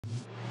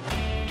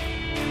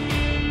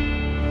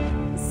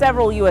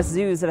Several U.S.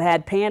 zoos have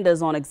had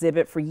pandas on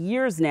exhibit for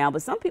years now,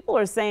 but some people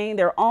are saying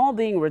they're all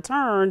being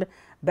returned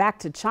back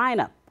to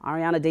China.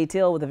 Ariana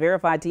Daytil with the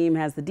Verified team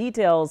has the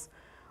details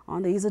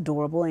on these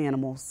adorable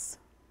animals.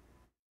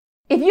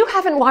 If you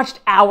haven't watched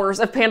hours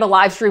of panda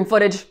live stream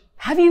footage,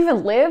 have you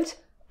even lived?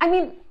 I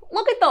mean,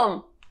 look at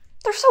them.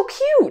 They're so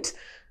cute.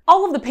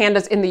 All of the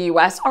pandas in the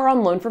U.S. are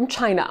on loan from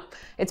China.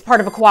 It's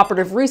part of a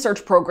cooperative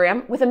research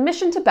program with a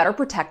mission to better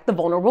protect the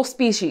vulnerable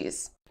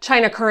species.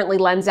 China currently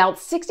lends out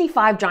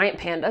 65 giant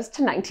pandas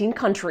to 19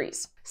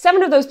 countries.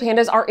 7 of those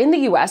pandas are in the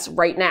U.S.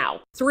 right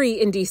now.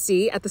 3 in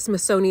D.C. at the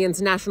Smithsonian's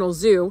National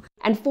Zoo,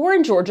 and 4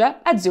 in Georgia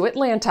at Zoo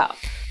Atlanta.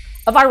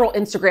 A viral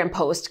Instagram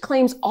post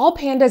claims all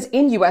pandas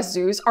in U.S.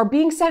 zoos are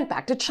being sent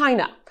back to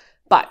China.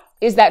 But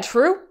is that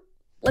true?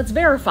 Let's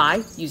verify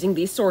using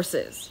these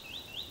sources.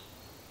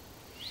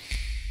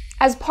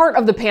 As part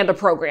of the panda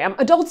program,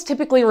 adults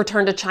typically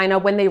return to China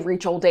when they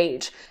reach old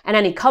age, and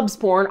any cubs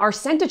born are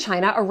sent to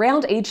China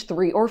around age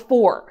 3 or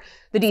 4.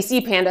 The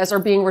DC pandas are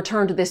being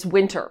returned this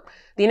winter.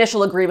 The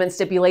initial agreement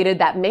stipulated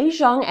that Mei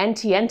Zheng and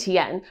Tian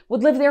Tian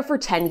would live there for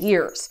 10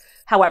 years.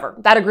 However,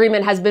 that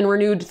agreement has been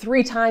renewed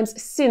 3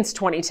 times since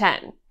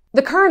 2010.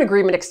 The current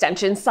agreement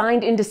extension,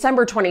 signed in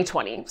December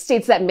 2020,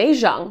 states that Mei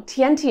Zheng,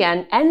 Tian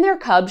Tian, and their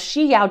cub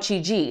Shi Yao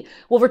Qi Ji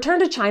will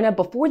return to China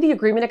before the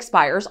agreement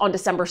expires on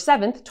December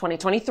 7,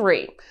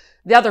 2023.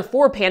 The other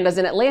 4 pandas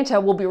in Atlanta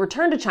will be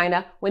returned to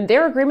China when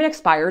their agreement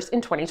expires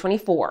in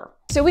 2024.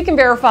 So we can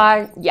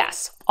verify,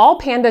 yes, all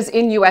pandas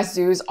in U.S.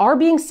 zoos are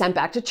being sent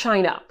back to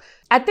China.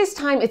 At this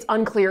time, it's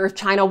unclear if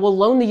China will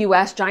loan the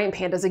U.S. giant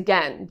pandas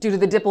again due to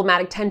the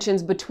diplomatic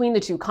tensions between the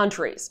 2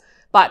 countries.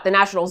 But the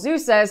National Zoo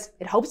says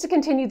it hopes to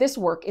continue this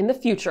work in the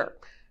future.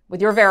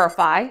 With your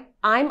Verify,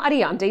 I'm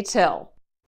Ariana Daytil.